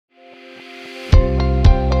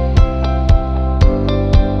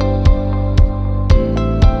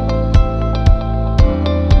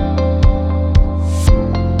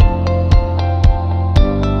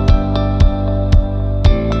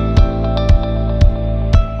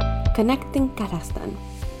Connecting Kazakhstan.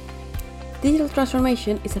 Digital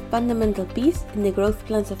transformation is a fundamental piece in the growth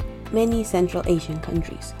plans of many Central Asian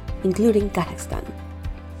countries, including Kazakhstan.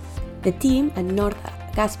 The team at North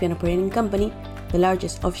Caspian Operating Company, the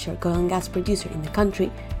largest offshore oil and gas producer in the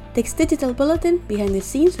country, takes Digital Bulletin behind the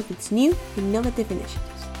scenes of its new innovative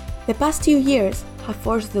initiatives. The past 2 years have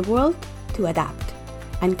forced the world to adapt,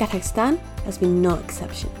 and Kazakhstan has been no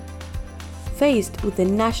exception. Faced with the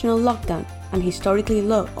national lockdown and historically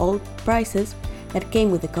low oil prices that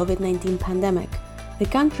came with the COVID-19 pandemic, the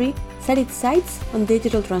country set its sights on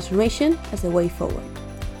digital transformation as the way forward,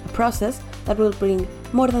 a process that will bring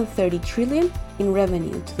more than 30 trillion in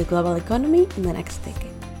revenue to the global economy in the next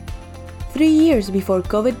decade. 3 years before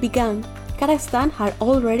COVID began, Kazakhstan had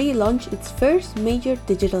already launched its first major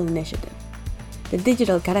digital initiative. The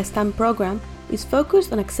Digital Kazakhstan program is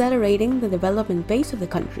focused on accelerating the development pace of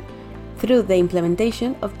the country through the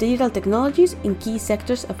implementation of digital technologies in key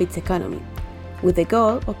sectors of its economy, with the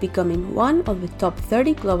goal of becoming one of the top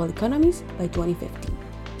 30 global economies by 2015.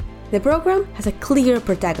 The program has a clear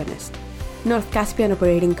protagonist, North Caspian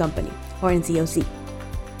Operating Company, or NCOC,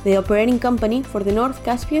 the operating company for the North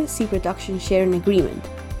Caspian Sea Production Sharing Agreement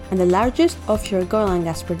and the largest offshore oil and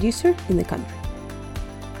gas producer in the country.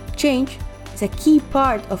 Change is a key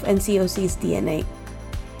part of NCOC's DNA.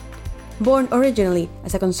 Born originally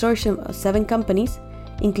as a consortium of 7 companies,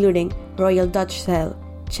 including Royal Dutch Shell,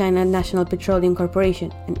 China National Petroleum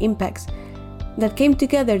Corporation, and INPEX, that came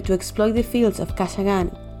together to exploit the fields of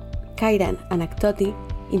Kashagan, Kairan, and Aktoti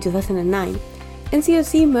in 2009,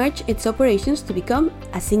 NCOC merged its operations to become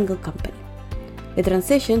a single company. The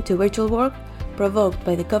transition to virtual work provoked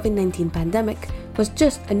by the COVID-19 pandemic was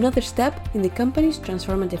just another step in the company's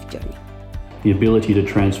transformative journey. The ability to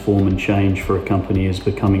transform and change for a company is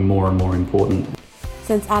becoming more and more important.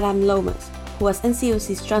 Since Adam Lomas, who was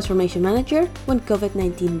NCOC's transformation manager when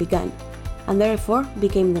COVID-19 began, and therefore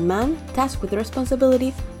became the man tasked with the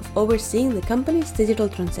responsibility of overseeing the company's digital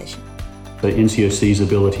transition. The NCOC's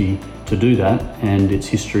ability to do that and its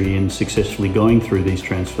history in successfully going through these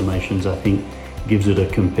transformations, I think, gives it a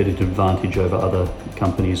competitive advantage over other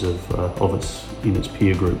companies in its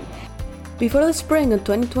peer group. Before the spring of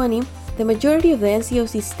 2020, the majority of the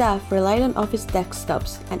NCOC staff relied on office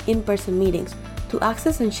desktops and in-person meetings to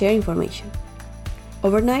access and share information.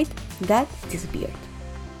 Overnight, that disappeared.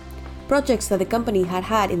 Projects that the company had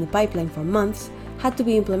had in the pipeline for months had to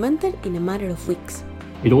be implemented in a matter of weeks.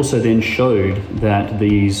 It also then showed that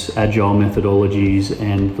these agile methodologies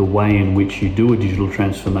and the way in which you do a digital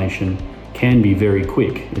transformation can be very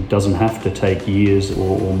quick. It doesn't have to take years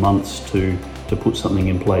or months to put something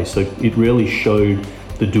in place. So it really showed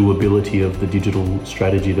the doability of the digital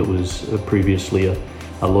strategy that was previously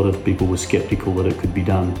a lot of people were skeptical that it could be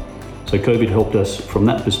done. So COVID helped us from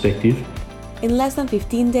that perspective. In less than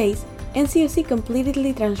 15 days, NCOC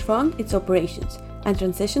completely transformed its operations and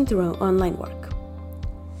transitioned to online work.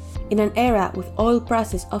 In an era with oil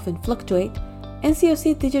prices often fluctuate,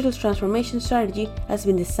 NCOC Digital Transformation Strategy has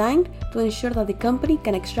been designed to ensure that the company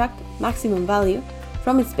can extract maximum value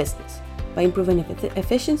from its business by improving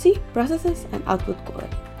efficiency, processes, and output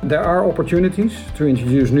quality. There are opportunities to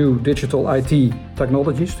introduce new digital IT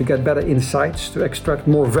technologies to get better insights, to extract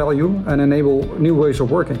more value and enable new ways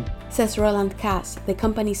of working, says Roland Kass, the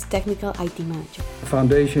company's technical IT manager. The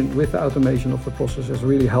foundation with the automation of the process has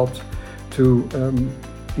really helped to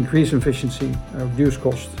increase efficiency, reduce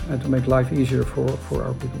cost, and to make life easier for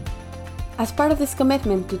our people. As part of this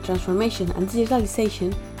commitment to transformation and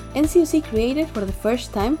digitalization, NCOC created for the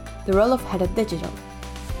first time the role of Head of Digital,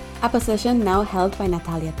 a position now held by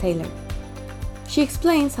Natalia Taylor. She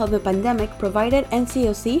explains how the pandemic provided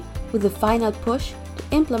NCOC with the final push to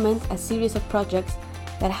implement a series of projects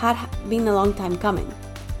that had been a long time coming,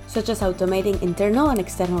 such as automating internal and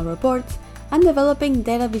external reports and developing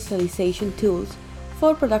data visualization tools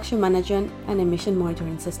for production management and emission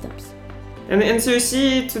monitoring systems. And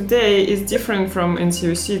NCOC today is different from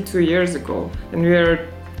NCOC 2 years ago, and we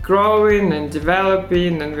are growing and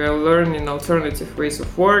developing, and we are learning alternative ways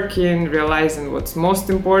of working, realizing what's most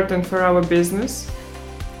important for our business.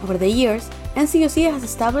 Over the years, NCOC has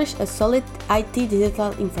established a solid IT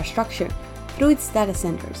digital infrastructure through its data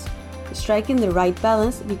centers, striking the right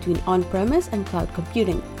balance between on-premise and cloud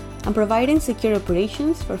computing, and providing secure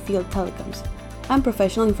operations for field telecoms and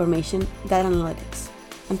professional information data analytics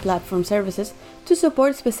and platform services to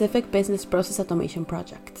support specific business process automation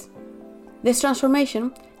projects. This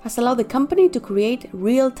transformation has allowed the company to create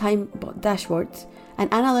real-time dashboards and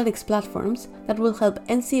analytics platforms that will help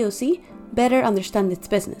NCOC better understand its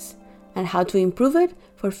business and how to improve it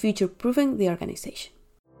for future-proofing the organization.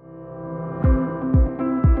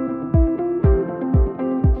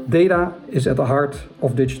 Data is at the heart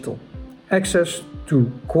of digital. Access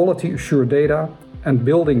to quality assured data and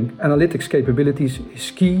building analytics capabilities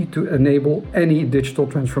is key to enable any digital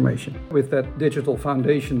transformation. With that digital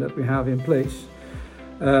foundation that we have in place,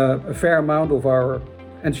 a fair amount of our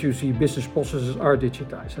NCOC business processes are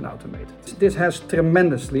digitized and automated. This has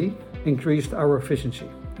tremendously increased our efficiency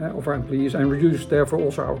of our employees and reduced therefore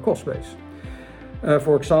also our cost base.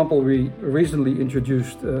 For example, we recently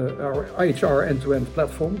introduced our HR end-to-end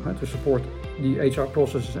platform to support the HR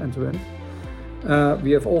processes end-to-end.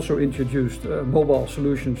 We have also introduced mobile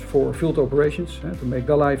solutions for field operations to make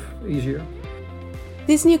their life easier.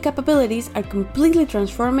 These new capabilities are completely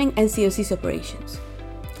transforming NCOC's operations.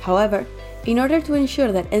 However, in order to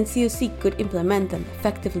ensure that NCOC could implement them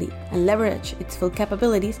effectively and leverage its full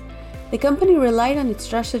capabilities, the company relied on its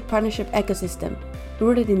trusted partnership ecosystem,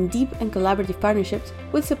 rooted in deep and collaborative partnerships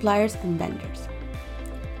with suppliers and vendors.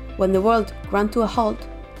 When the world ground to a halt,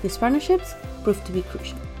 these partnerships proved to be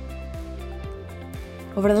crucial.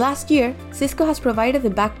 Over the last year, Cisco has provided the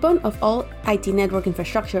backbone of all IT network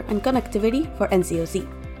infrastructure and connectivity for NCOC.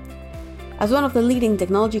 As one of the leading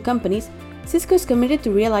technology companies, Cisco is committed to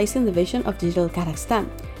realizing the vision of Digital Kazakhstan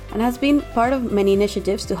and has been part of many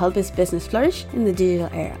initiatives to help its business flourish in the digital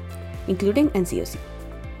era, including NCOC.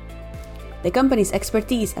 The company's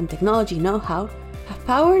expertise and technology know-how have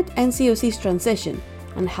powered NCOC's transition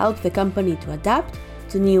and helped the company to adapt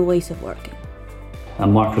to new ways of working.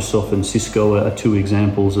 Microsoft and Cisco are two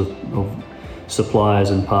examples of suppliers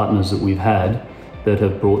and partners that we've had that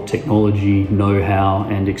have brought technology, know-how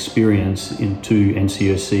and experience into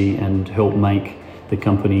NCOC and helped make the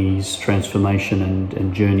company's transformation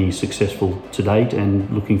and journey successful to date, and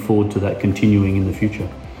looking forward to that continuing in the future.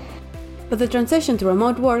 But the transition to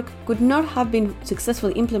remote work could not have been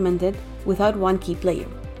successfully implemented without one key player,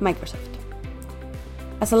 Microsoft.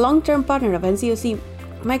 As a long-term partner of NCOC,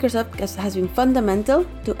 Microsoft has been fundamental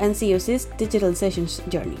to NCOC's digitalization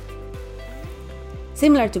journey.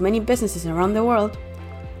 Similar to many businesses around the world,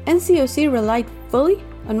 NCOC relied fully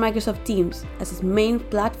on Microsoft Teams as its main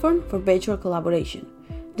platform for virtual collaboration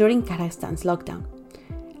during Kazakhstan's lockdown,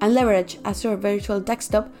 and leveraged Azure Virtual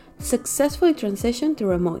Desktop to successfully transition to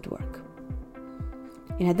remote work.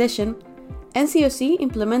 In addition, NCOC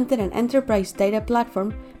implemented an enterprise data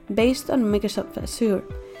platform based on Microsoft Azure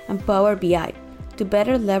and Power BI to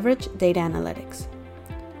better leverage data analytics.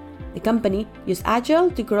 The company used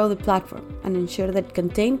Agile to grow the platform and ensure that it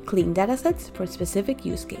contained clean datasets for specific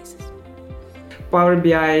use cases. Power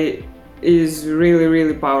BI is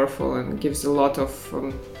really powerful and gives a lot of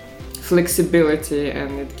flexibility,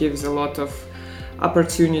 and it gives a lot of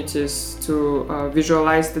opportunities to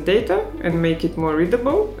visualize the data and make it more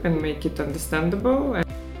readable and make it understandable.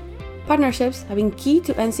 Partnerships have been key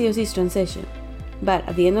to NCOC's transition, but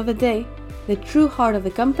at the end of the day, the true heart of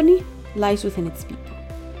the company lies within its people.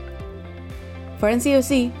 For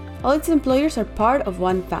NCOC, all its employers are part of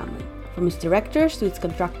one family, from its directors to its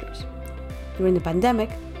contractors. During the pandemic,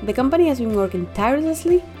 the company has been working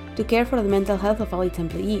tirelessly to care for the mental health of all its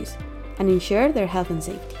employees and ensure their health and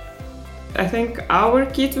safety. I think our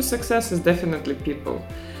key to success is definitely people.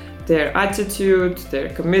 Their attitude, their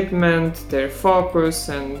commitment, their focus,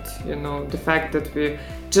 and the fact that we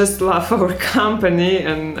just love our company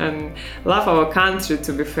and love our country,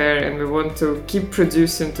 to be fair, and we want to keep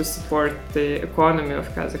producing to support the economy of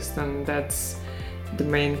Kazakhstan. That's the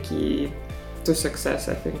main key to success,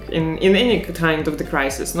 I think, in any kind of the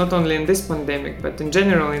crisis, not only in this pandemic, but in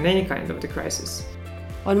general in any kind of the crisis.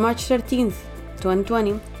 On March 13th,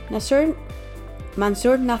 2020,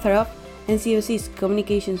 Mansour Nazarov, NCOC's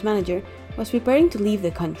communications manager, was preparing to leave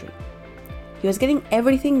the country. He was getting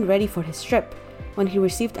everything ready for his trip when he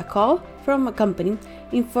received a call from a company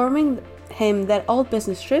informing him that all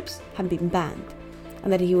business trips had been banned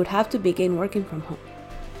and that he would have to begin working from home.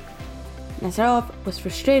 Nazarov was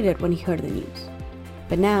frustrated when he heard the news,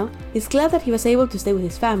 but now he's glad that he was able to stay with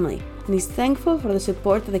his family, and he's thankful for the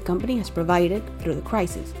support that the company has provided through the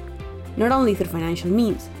crisis, not only through financial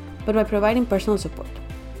means, but by providing personal support.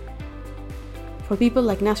 For people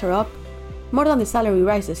like Nazarov, more than the salary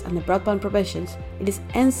rises and the broadband provisions, it is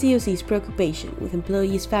NCOC's preoccupation with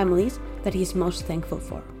employees' families that he is most thankful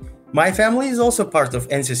for. My family is also part of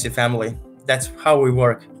NCOC family. That's how we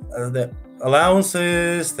work. The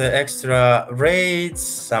allowances, the extra rates,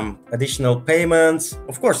 some additional payments.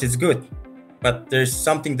 Of course, it's good, but there's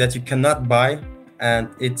something that you cannot buy, and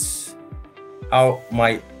it's how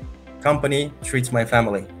my company treats my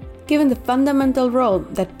family. Given the fundamental role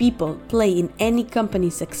that people play in any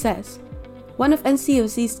company's success, one of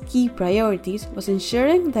NCOC's key priorities was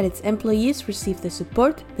ensuring that its employees received the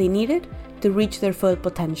support they needed to reach their full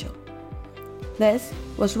potential. This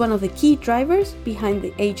was one of the key drivers behind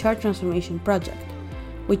the HR transformation project,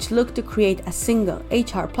 which looked to create a single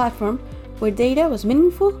HR platform where data was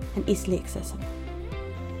meaningful and easily accessible.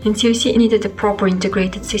 NCOC needed a proper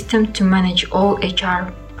integrated system to manage all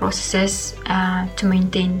HR processes, to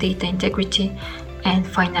maintain data integrity and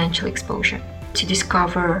financial exposure, to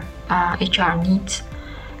discover HR needs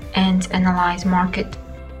and analyze market,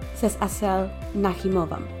 says Asel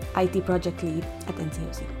Nakhimova, IT project lead at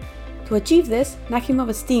NCOC. To achieve this,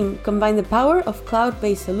 Nakhimova's team combined the power of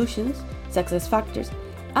cloud-based solutions, SuccessFactors,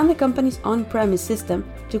 and the company's on-premise system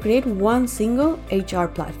to create one single HR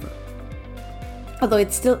platform. Although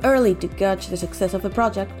it's still early to gauge the success of the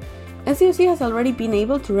project, NCOC has already been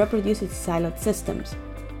able to reproduce its siloed systems.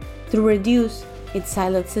 To reduce its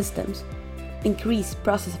siloed systems, increase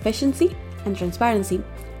process efficiency and transparency,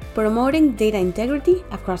 promoting data integrity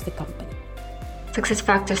across the company.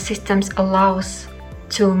 SuccessFactors systems allows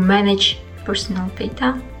to manage personal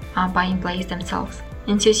data by employees themselves.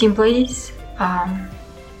 NCOC employees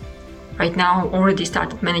right now already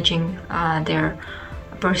started managing their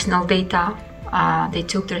personal data. They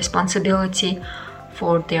took the responsibility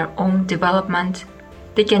for their own development.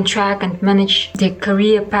 They can track and manage their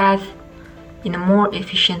career path in a more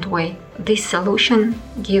efficient way. This solution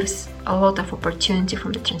gives a lot of opportunity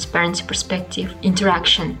from the transparency perspective,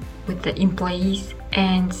 interaction with the employees,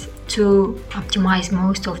 and to optimize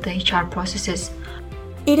most of the HR processes.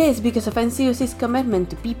 It is because of NCOC's commitment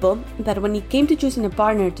to people that when it came to choosing a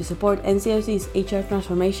partner to support NCOC's HR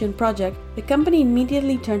transformation project, the company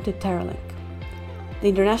immediately turned to Terralink. The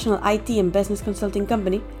international IT and business consulting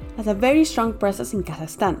company has a very strong presence in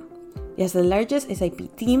Kazakhstan. It has the largest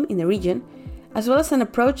SAP team in the region, as well as an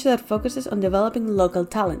approach that focuses on developing local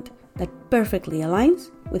talent that perfectly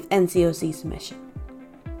aligns with NCOC's mission.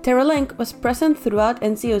 Terralink was present throughout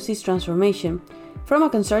NCOC's transformation from a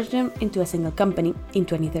consortium into a single company in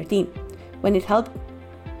 2013, when it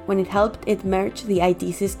helped it merge the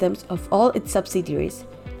IT systems of all its subsidiaries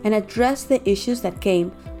and address the issues that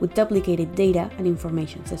came with duplicated data and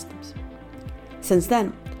information systems. Since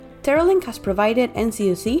then, Terralink has provided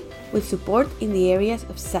NCOC with support in the areas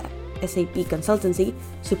of SAP consultancy,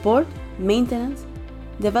 support, maintenance,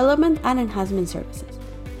 development and enhancement services,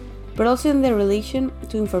 but also in their relation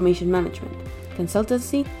to information management,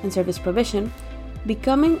 consultancy and service provision,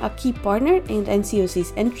 becoming a key partner in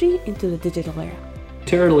NCOC's entry into the digital era.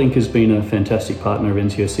 Terralink has been a fantastic partner of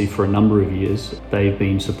NCOC for a number of years. They've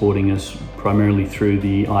been supporting us primarily through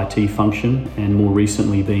the IT function and more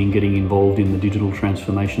recently getting involved in the digital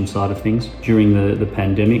transformation side of things. During the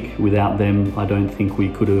pandemic, without them, I don't think we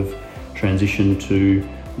could have transitioned to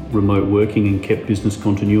remote working and kept business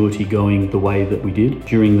continuity going the way that we did.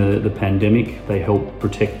 During the pandemic, they helped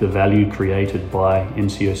protect the value created by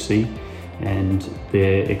NCOC, and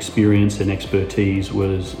their experience and expertise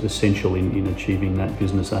was essential in achieving that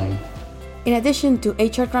business aim. In addition to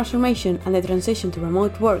HR transformation and the transition to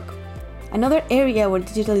remote work, another area where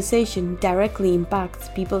digitalization directly impacts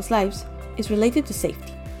people's lives is related to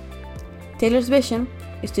safety. Taylor's vision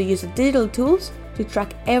is to use digital tools to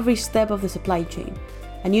track every step of the supply chain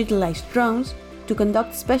and utilize drones to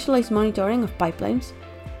conduct specialized monitoring of pipelines,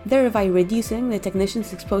 thereby reducing the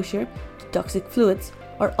technician's exposure to toxic fluids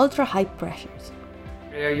or ultra-high pressures.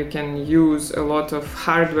 You can use a lot of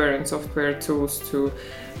hardware and software tools to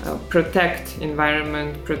protect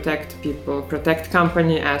environment, protect people, protect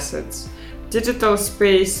company assets. Digital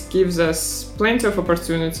space gives us plenty of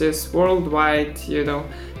opportunities worldwide,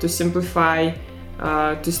 to simplify,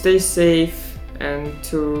 to stay safe, and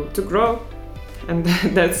to grow. And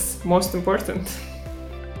that's most important.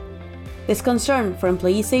 This concern for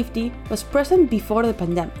employee safety was present before the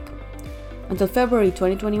pandemic. Until February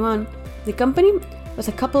 2021, the company was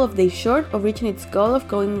a couple of days short of reaching its goal of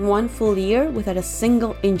going one full year without a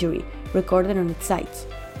single injury recorded on its sites,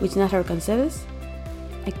 which Natar considers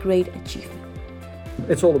a great achievement.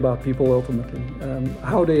 It's all about people ultimately,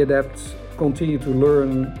 how they adapt, continue to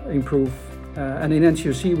learn, improve. And in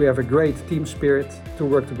NCOC we have a great team spirit to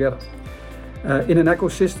work together in an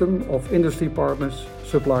ecosystem of industry partners,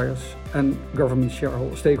 suppliers and government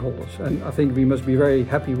stakeholders. And I think we must be very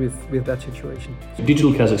happy with that situation.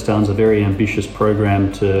 Digital Kazakhstan is a very ambitious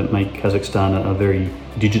program to make Kazakhstan a very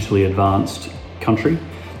digitally advanced country.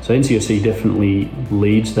 So NCOC definitely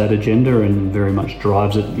leads that agenda and very much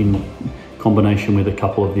drives it in combination with a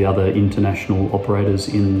couple of the other international operators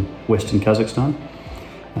in Western Kazakhstan.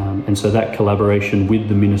 And so that collaboration with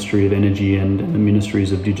the Ministry of Energy and the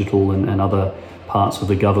Ministries of Digital and other parts of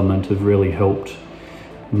the government have really helped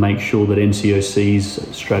make sure that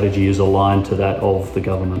NCOC's strategy is aligned to that of the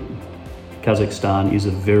government. Kazakhstan is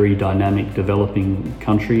a very dynamic, developing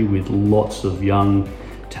country with lots of young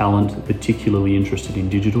talent, particularly interested in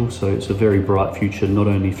digital. So it's a very bright future, not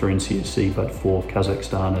only for NCSC, but for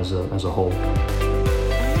Kazakhstan as a whole.